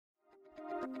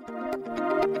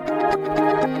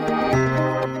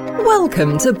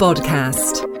Welcome to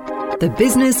Podcast, the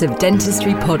Business of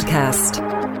Dentistry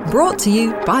podcast, brought to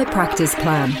you by Practice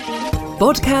Plan.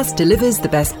 Podcast delivers the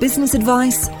best business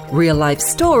advice, real-life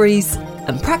stories,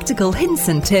 and practical hints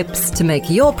and tips to make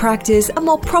your practice a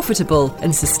more profitable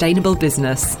and sustainable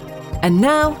business. And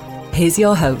now, here's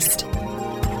your host.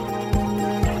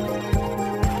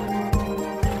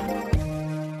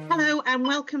 And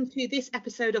welcome to this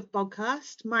episode of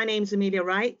Podcast. My name's Amelia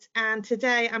Wright, and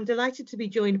today I'm delighted to be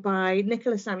joined by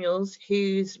Nicola Samuels,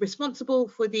 who's responsible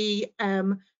for the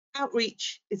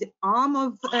outreach, arm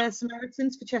of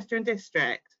Samaritans for Chester and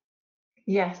District?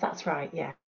 Yes, that's right,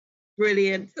 yeah.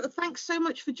 Brilliant. So thanks so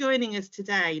much for joining us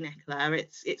today, Nicola.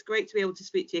 It's great to be able to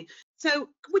speak to you. So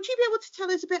would you be able to tell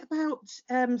us a bit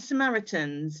about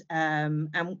Samaritans and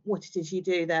what it is you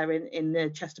do there in the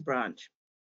Chester branch?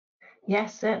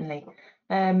 Yes, certainly.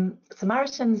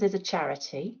 Samaritans is a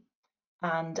charity,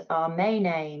 and our main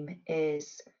aim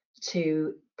is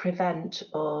to prevent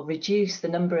or reduce the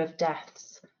number of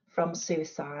deaths from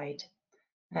suicide.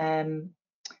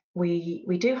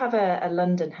 We do have a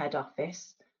London head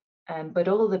office, but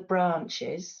all the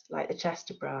branches, like the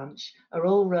Chester branch, are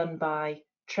all run by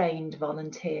trained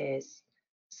volunteers.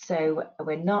 So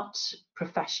we're not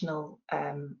professional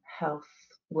health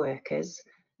workers,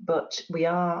 but we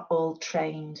are all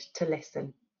trained to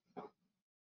listen.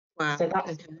 Wow. So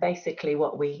that's basically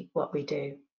what we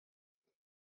do.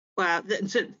 Wow,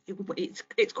 so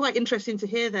it's quite interesting to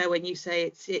hear there when you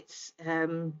say it's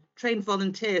trained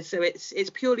volunteers. So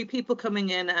it's purely people coming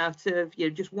in out of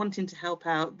just wanting to help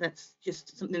out. That's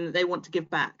just something that they want to give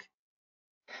back.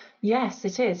 Yes,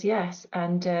 it is. Yes,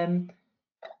 and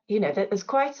there's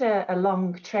quite a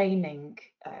long training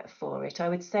for it. I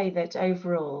would say that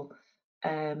overall,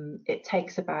 it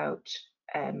takes about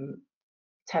 10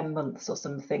 months or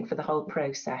something for the whole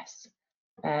process.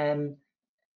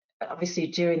 Obviously,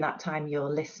 during that time,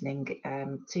 you're listening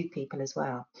to people as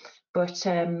well. But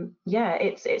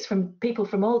it's from people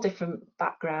from all different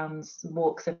backgrounds,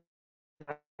 walks of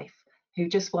life, who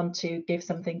just want to give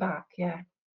something back. Yeah,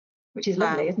 which is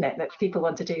lovely, isn't it? That people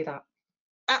want to do that.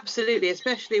 Absolutely,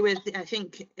 especially with, I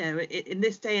think, in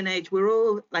this day and age, we're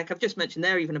all, like I've just mentioned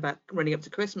there, even about running up to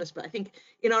Christmas, but I think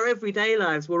in our everyday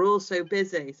lives, we're all so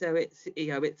busy. So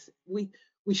we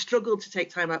struggle to take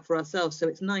time out for ourselves. So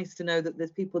it's nice to know that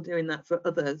there's people doing that for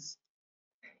others.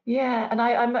 Yeah, and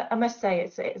I must say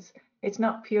it's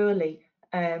not purely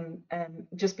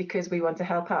just because we want to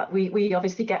help out. We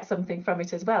obviously get something from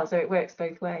it as well. So it works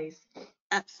both ways.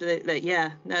 Absolutely,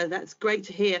 yeah. No, that's great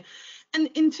to hear. And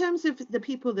in terms of the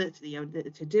people that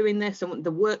that are doing this and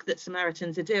the work that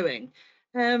Samaritans are doing,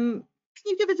 can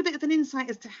you give us a bit of an insight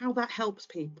as to how that helps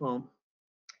people?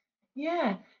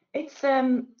 Yeah, it's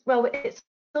it's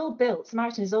all built.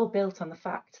 Samaritan is all built on the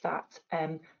fact that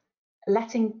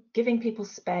giving people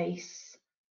space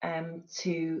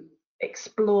to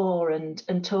explore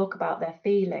and talk about their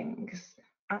feelings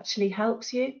actually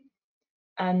helps you.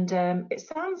 And it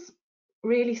sounds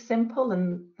really simple,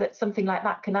 and that something like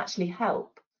that can actually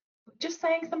help. But just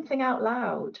saying something out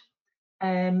loud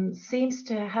seems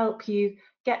to help you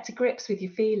get to grips with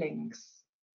your feelings.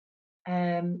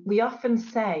 We often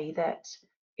say that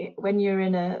when you're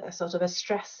in a sort of a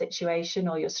stress situation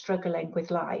or you're struggling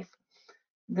with life,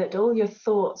 that all your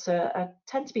thoughts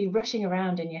tend to be rushing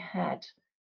around in your head,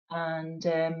 and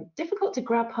difficult to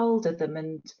grab hold of them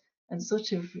and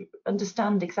sort of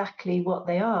understand exactly what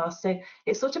they are. So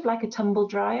it's sort of like a tumble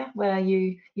dryer where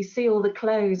you see all the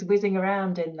clothes whizzing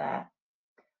around in there,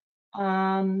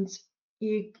 and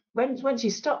once you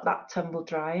stop that tumble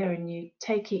dryer and you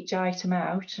take each item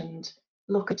out and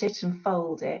look at it and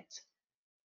fold it,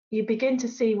 you begin to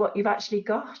see what you've actually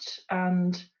got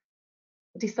and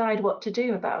decide what to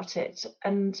do about it.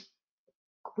 And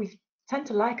we tend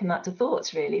to liken that to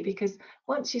thoughts, really, because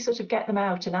once you sort of get them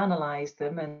out and analyze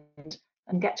them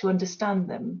and get to understand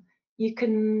them, you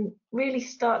can really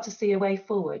start to see a way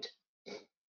forward.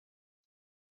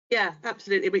 Yeah,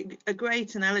 absolutely. A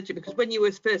great analogy, because when you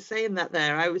were first saying that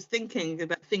there, I was thinking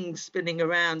about things spinning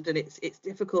around, and it's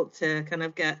difficult to kind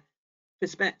of get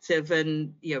perspective.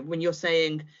 And when you're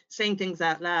saying things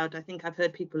out loud, I think I've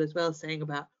heard people as well saying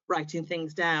about writing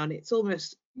things down. It's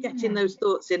almost getting those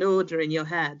thoughts in order in your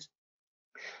head.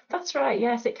 That's right.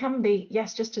 Yes, it can be.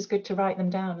 Yes, just as good to write them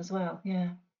down as well. Yeah.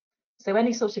 So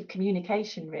any sort of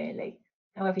communication, really,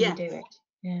 however you do it.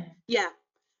 Yeah. Yeah.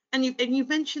 And you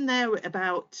mentioned there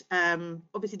about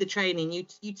obviously the training.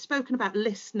 You'd spoken about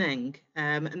listening,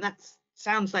 and that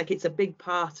sounds like it's a big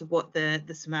part of what the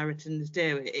Samaritans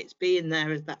do. It's being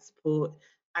there as that support,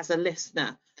 as a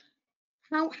listener.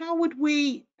 how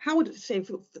would say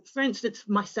for instance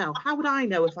myself, how would I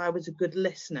know if I was a good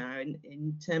listener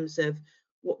in terms of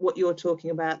what you're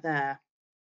talking about there?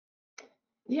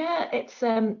 Yeah, it's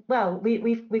well,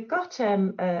 we've got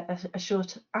a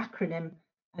short acronym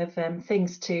of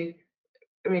things to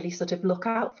really sort of look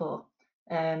out for,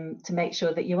 to make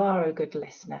sure that you are a good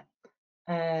listener.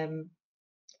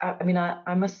 I mean,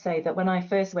 I must say that when I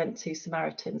first went to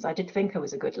Samaritans, I did think I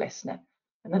was a good listener,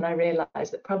 and then I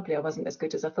realised that probably I wasn't as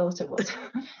good as I thought I was.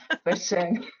 But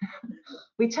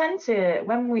we tend to,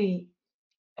 when we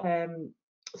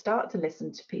start to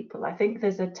listen to people, I think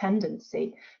there's a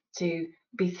tendency to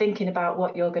be thinking about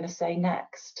what you're going to say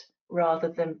next rather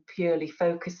than purely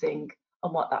focusing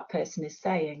on what that person is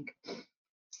saying.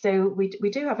 So we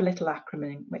do have a little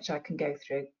acronym which I can go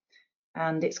through,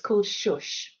 and it's called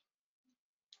SHUSH.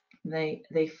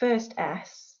 The first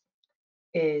S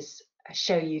is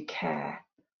show you care.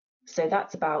 So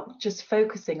that's about just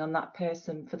focusing on that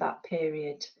person for that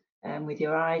period, with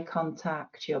your eye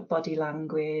contact, your body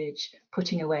language,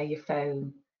 putting away your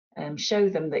phone. Show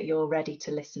them that you're ready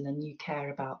to listen and you care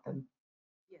about them.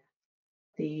 Yeah.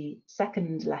 The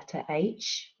second letter,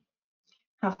 H,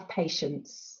 have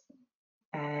patience.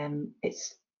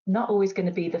 It's not always going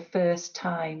to be the first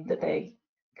time that they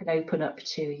can open up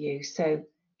to you. So,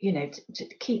 you know, to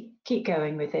keep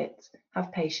going with it.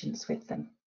 Have patience with them.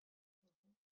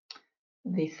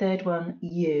 The third one,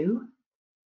 U,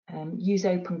 use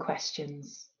open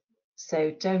questions.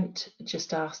 So don't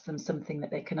just ask them something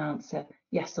that they can answer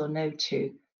yes or no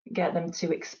to. Get them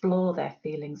to explore their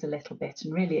feelings a little bit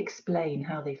and really explain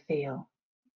how they feel.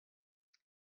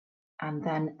 And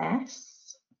then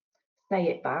S, say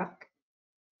it back.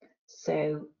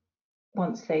 So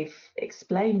once they've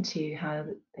explained to you how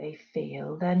they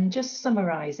feel, then just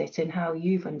summarize it in how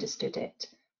you've understood it,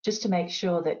 just to make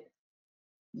sure that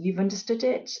you've understood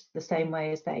it the same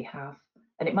way as they have.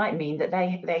 And it might mean that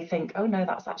they think, oh no,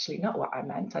 that's actually not what I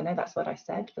meant. I know that's what I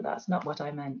said, but that's not what I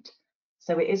meant.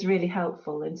 So it is really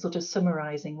helpful in sort of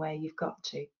summarizing where you've got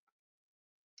to.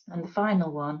 And the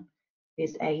final one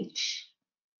is H,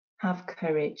 have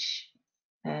courage.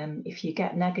 If you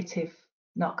get negative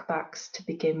knockbacks to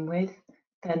begin with,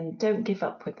 then don't give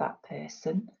up with that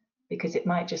person, because it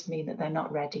might just mean that they're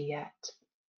not ready yet.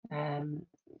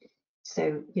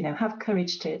 So, you know, have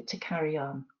courage to carry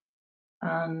on,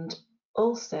 and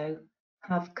also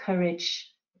have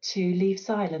courage to leave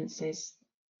silences,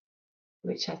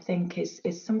 which I think is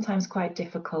sometimes quite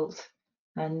difficult.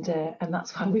 And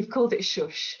that's why we've called it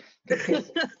Shush,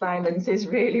 because silence is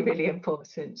really, really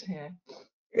important. Yeah.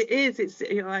 It is. It's,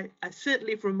 you know, I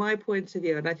certainly from my point of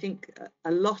view, and I think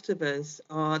a lot of us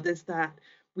are, there's that,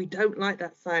 we don't like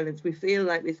that silence. We feel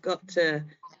like we've got to,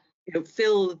 you know,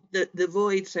 fill the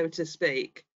void, so to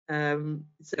speak.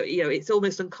 So, you know, it's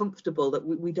almost uncomfortable that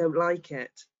we don't like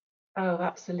it. Oh,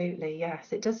 absolutely.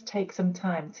 Yes. It does take some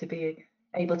time to be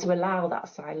able to allow that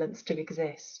silence to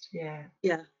exist. Yeah.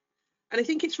 Yeah. And I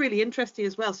think it's really interesting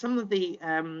as well, some of the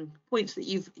points that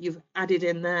you've added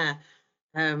in there.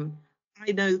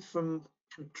 I know from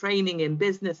kind of training in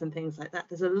business and things like that,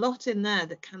 there's a lot in there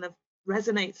that kind of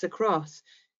resonates across,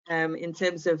 in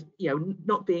terms of, you know,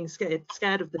 not being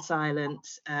scared of the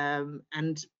silence,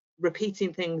 and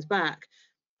repeating things back.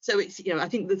 So it's, you know, I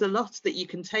think there's a lot that you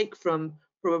can take from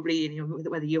probably, you know,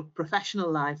 whether your professional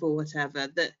life or whatever,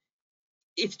 that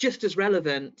it's just as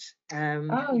relevant.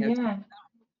 Oh, You know, yeah.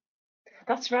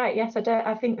 That's right. Yes,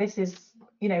 I think this is,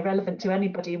 you know, relevant to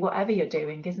anybody, whatever you're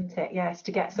doing, isn't it? Yes,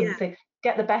 to get yeah, something,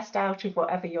 get the best out of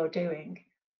whatever you're doing.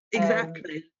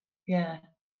 exactly. Yeah.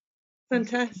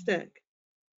 Fantastic.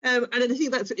 And I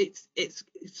think that's it's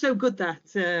so good that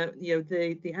you know,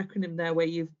 the acronym there where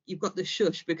you've got the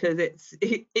shush, because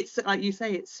it's like you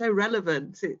say, it's so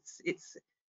relevant. It's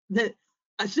that,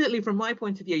 certainly from my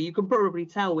point of view, you can probably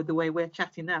tell with the way we're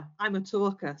chatting now. I'm a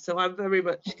talker, so I'm very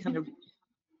much kind of,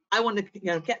 I want to,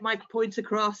 you know, get my points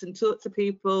across and talk to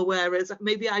people, whereas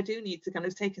maybe I do need to kind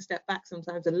of take a step back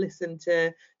sometimes and listen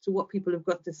to what people have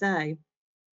got to say.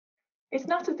 It's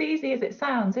not as easy as it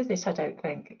sounds, is it? I don't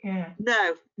think. Yeah.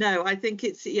 No, I think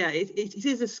it's, yeah, it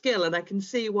is a skill, and I can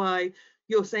see why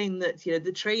you're saying that, you know,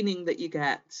 the training that you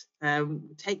get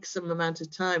takes some amount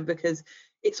of time, because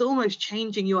it's almost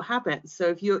changing your habits. So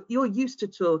if you're used to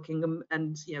talking,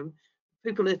 and you know,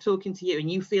 people are talking to you and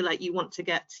you feel like you want to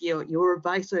get your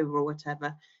advice over or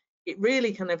whatever, it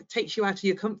really kind of takes you out of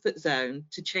your comfort zone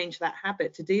to change that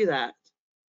habit to do that.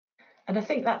 And I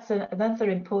think that's another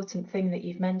important thing that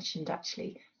you've mentioned,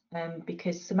 actually,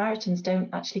 because Samaritans don't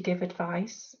actually give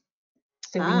advice.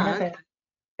 So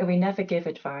we never give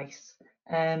advice,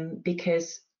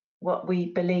 because what we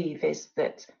believe is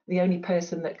that the only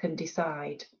person that can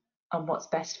decide on what's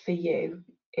best for you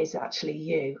is actually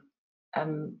you.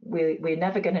 We're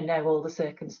never going to know all the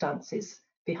circumstances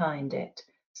behind it.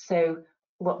 So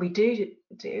what we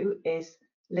do is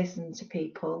listen to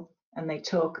people, and they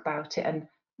talk about it. And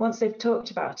once they've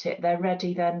talked about it, they're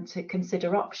ready then to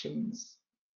consider options.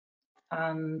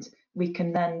 And we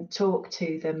can then talk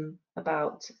to them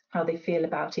about how they feel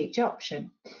about each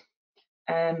option.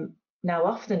 Now,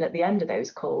 often at the end of those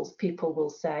calls, people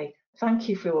will say, "Thank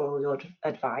you for all your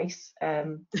advice."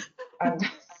 And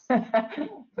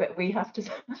but we have to,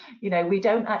 we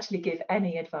don't actually give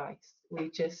any advice. We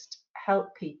just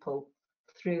help people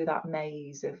through that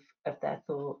maze of their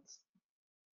thoughts.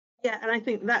 Yeah, and I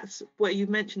think that's what you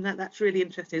mentioned, that's really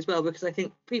interesting as well, because I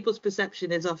think people's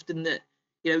perception is often that,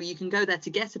 you can go there to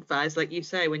get advice, like you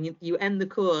say, when you end the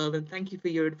call and thank you for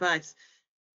your advice.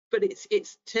 But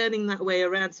it's turning that way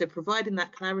around, so providing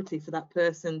that clarity for that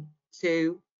person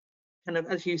to kind of,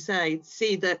 as you say,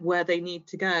 see that where they need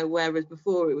to go, whereas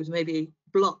before it was maybe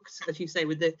blocked, as you say,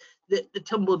 with the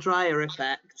tumble dryer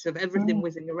effect of everything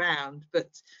whizzing around.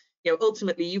 But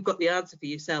ultimately you've got the answer for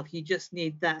yourself. You just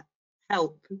need that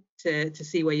help to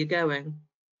see where you're going.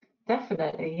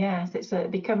 Definitely, yes.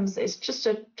 It's just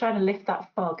trying to lift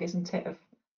that fog, isn't it, of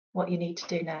what you need to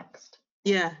do next.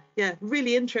 Yeah,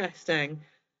 really interesting.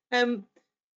 And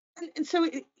so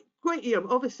great,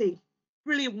 obviously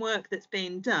brilliant work that's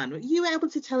being done. Are you able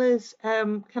to tell us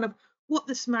kind of what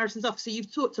the Samaritans offer? So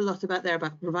you've talked a lot about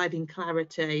providing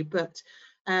clarity, but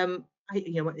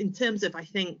in terms of, I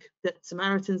think that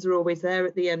Samaritans are always there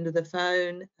at the end of the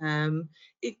phone.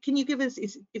 Can you give us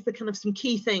is there kind of some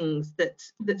key things that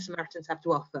Samaritans have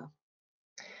to offer?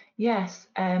 Yes.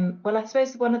 Well, I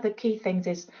suppose one of the key things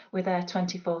is we're there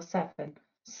 24/7.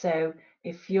 So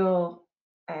if you're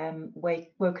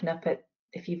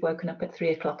if you've woken up at 3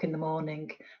 o'clock in the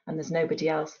morning and there's nobody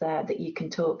else there that you can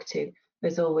talk to,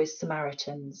 there's always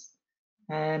Samaritans.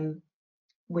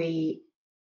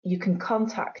 You can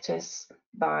contact us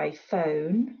by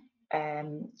phone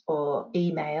or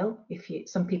email.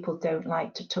 Some people don't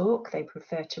like to talk, they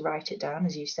prefer to write it down,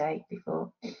 as you say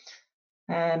before.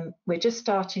 We're just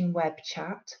starting web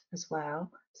chat as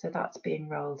well, so that's being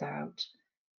rolled out.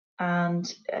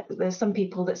 And there's some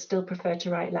people that still prefer to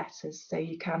write letters, so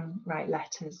you can write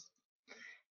letters.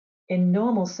 In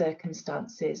normal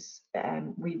circumstances,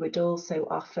 we would also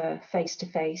offer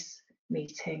face-to-face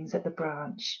meetings at the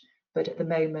branch, but at the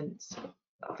moment,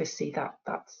 obviously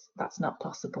that's not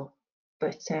possible.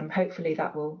 But hopefully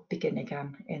that will begin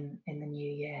again in the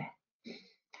new year.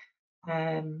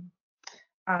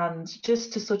 And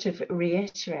just to sort of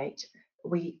reiterate,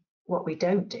 what we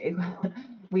don't do,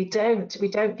 we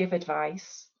don't give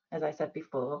advice, as I said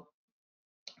before.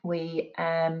 We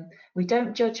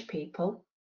don't judge people.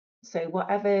 So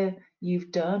whatever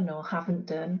you've done or haven't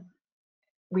done,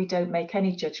 we don't make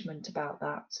any judgment about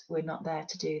that. We're not there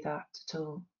to do that at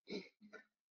all.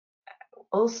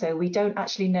 Also, we don't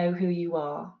actually know who you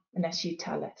are unless you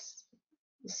tell us.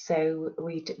 So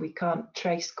we can't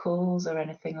trace calls or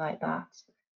anything like that.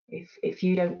 If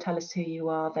you don't tell us who you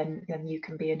are, then you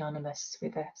can be anonymous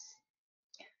with us.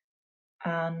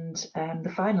 And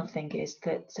the final thing is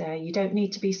that you don't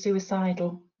need to be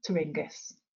suicidal to ring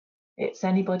us. It's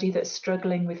anybody that's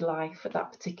struggling with life at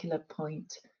that particular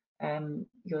point.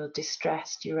 You're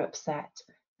distressed, you're upset,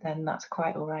 then that's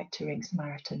quite all right to ring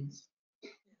Samaritans.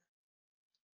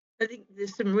 I think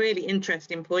there's some really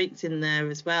interesting points in there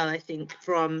as well. I think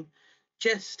from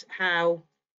just how,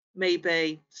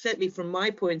 maybe certainly from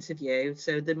my point of view,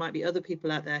 so there might be other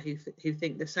people out there who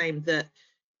think the same, that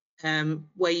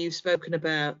where you've spoken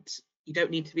about you don't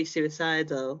need to be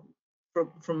suicidal.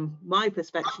 From my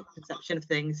perception of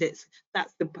things,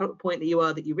 that's the point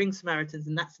that you ring Samaritans,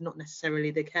 and that's not necessarily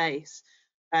the case.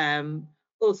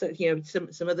 Also,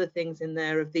 some other things in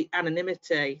there of the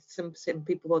anonymity. Some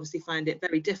people obviously find it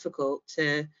very difficult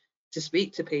to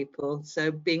speak to people. So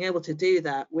being able to do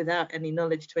that without any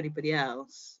knowledge to anybody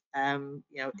else,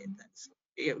 that's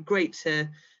a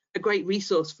great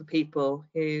resource for people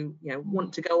who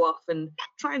want to go off and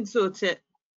try and sort it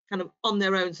kind of on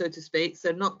their own, so to speak.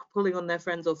 So not pulling on their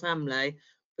friends or family,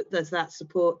 but there's that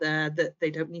support there that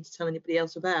they don't need to tell anybody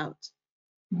else about.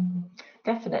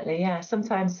 Definitely, yeah.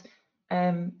 Sometimes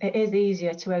it is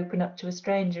easier to open up to a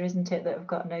stranger, isn't it, that have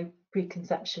got no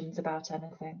preconceptions about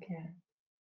anything. Yeah,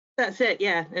 that's it.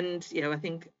 Yeah, and I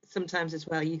think sometimes as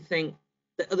well you think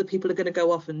that other people are going to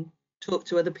go off and talk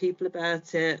to other people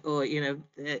about it, or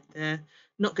they're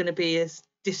not going to be as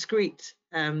discreet.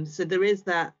 So there is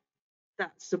that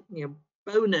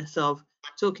bonus of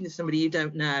talking to somebody you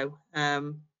don't know,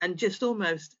 and just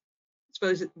almost,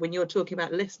 suppose when you're talking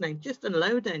about listening, just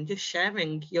unloading, just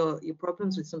sharing your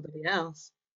problems with somebody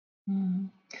else. Mm.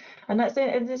 And that's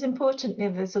it. It's important,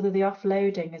 the sort of the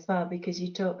offloading as well, because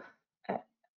you talk.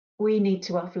 We need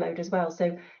to offload as well.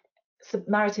 So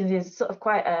Samaritans is sort of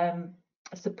quite a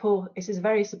support. This is a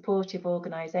very supportive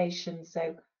organisation.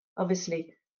 So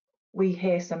obviously, we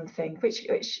hear something which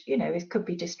it could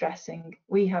be distressing.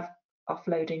 We have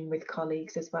offloading with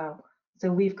colleagues as well.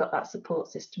 So we've got that support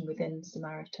system within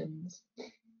Samaritans.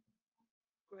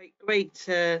 Great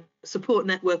support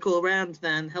network all around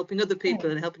then, helping other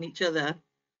people and helping each other.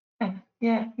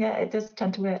 Yeah, it does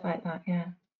tend to work like that, yeah.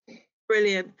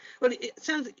 Brilliant. Well, it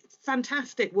sounds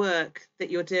fantastic work that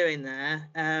you're doing there,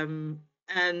 and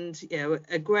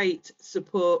a great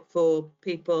support for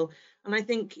people. And I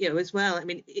think as well, I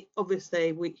mean,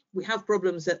 obviously we have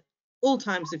problems at all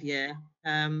times of year,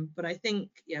 but I think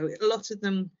a lot of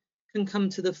them can come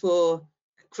to the fore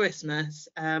at Christmas,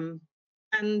 and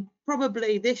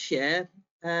probably this year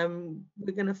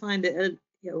we're going to find it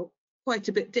quite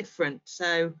a bit different.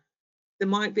 So there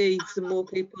might be some more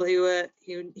people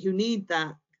who need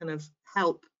that kind of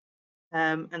help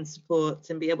and support,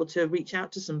 and be able to reach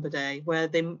out to somebody where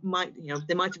they might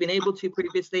have been able to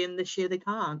previously, and this year they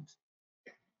can't.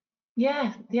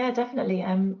 Yeah, definitely.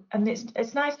 And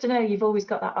it's nice to know you've always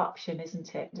got that option,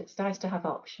 isn't it? It's nice to have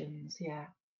options, yeah.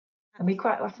 And we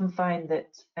quite often find that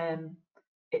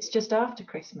it's just after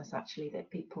Christmas actually that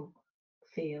people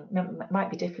feel. Now, it might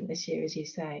be different this year, as you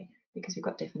say, because we've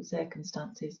got different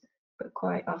circumstances. But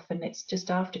quite often it's just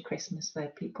after Christmas where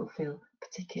people feel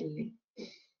particularly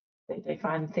they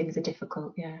find things are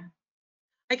difficult. Yeah,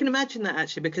 I can imagine that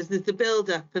actually, because there's the build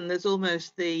up and there's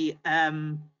almost the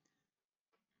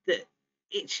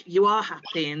you are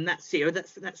happy, and that's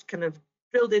kind of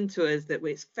drilled into us that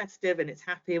it's festive and it's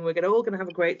happy and we're all going to have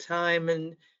a great time,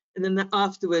 and then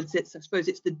afterwards I suppose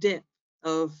it's the dip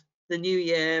of the new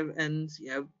year, and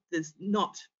there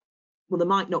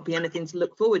might not be anything to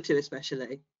look forward to,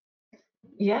 especially.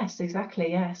 Yes,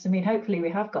 exactly. Yes, I mean, hopefully we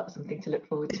have got something to look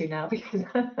forward to now because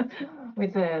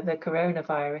with the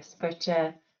coronavirus. But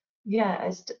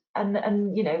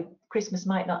and Christmas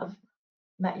might not have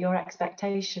met your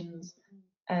expectations,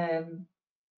 and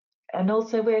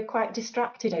also we're quite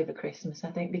distracted over Christmas,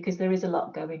 I think, because there is a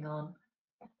lot going on.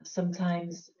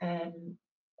 Sometimes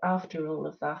after all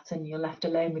of that, and you're left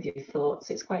alone with your thoughts,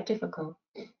 it's quite difficult.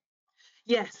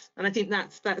 Yes, and I think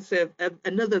that's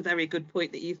another very good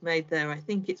point that you've made there. I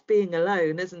think it's being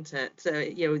alone, isn't it? So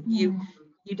you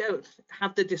don't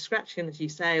have the distraction, as you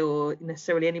say, or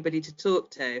necessarily anybody to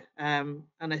talk to. And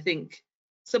I think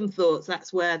some thoughts,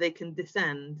 that's where they can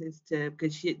descend,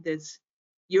 because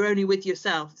you're only with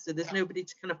yourself, so there's nobody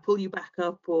to kind of pull you back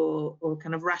up or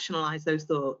kind of rationalize those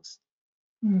thoughts.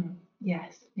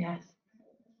 Yes.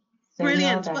 So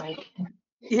brilliant.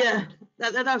 Yeah,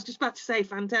 that I was just about to say,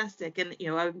 fantastic. And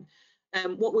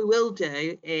what we will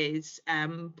do is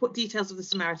put details of the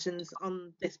Samaritans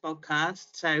on this podcast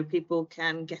so people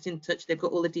can get in touch. They've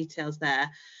got all the details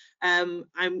there.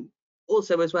 I'm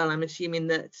also as well, I'm assuming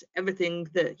that everything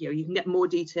that you can get more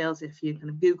details if you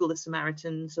kind of Google the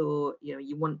Samaritans, or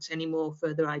you want any more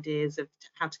further ideas of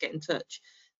how to get in touch.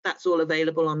 That's all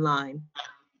available online.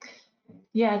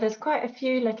 Yeah, there's quite a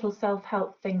few little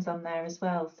self-help things on there as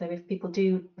well. So if people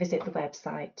do visit the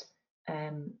website,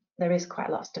 there is quite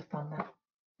a lot of stuff on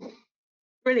there.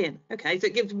 Brilliant. Okay, so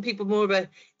it gives people more of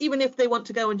even if they want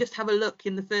to go and just have a look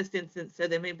in the first instance, so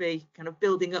they may be kind of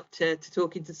building up to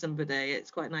talking to somebody,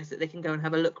 it's quite nice that they can go and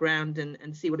have a look around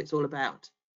and see what it's all about.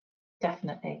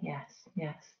 Definitely, yes.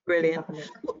 Brilliant.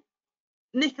 Well,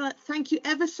 Nicola, thank you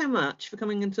ever so much for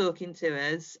coming and talking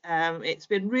to us. It's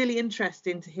been really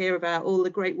interesting to hear about all the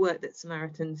great work that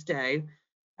Samaritans do.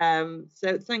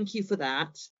 So thank you for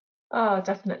that. Oh,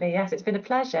 definitely, yes. It's been a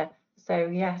pleasure. So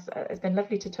yes, it's been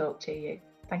lovely to talk to you.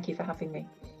 Thank you for having me.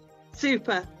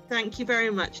 Super. Thank you very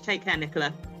much. Take care,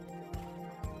 Nicola.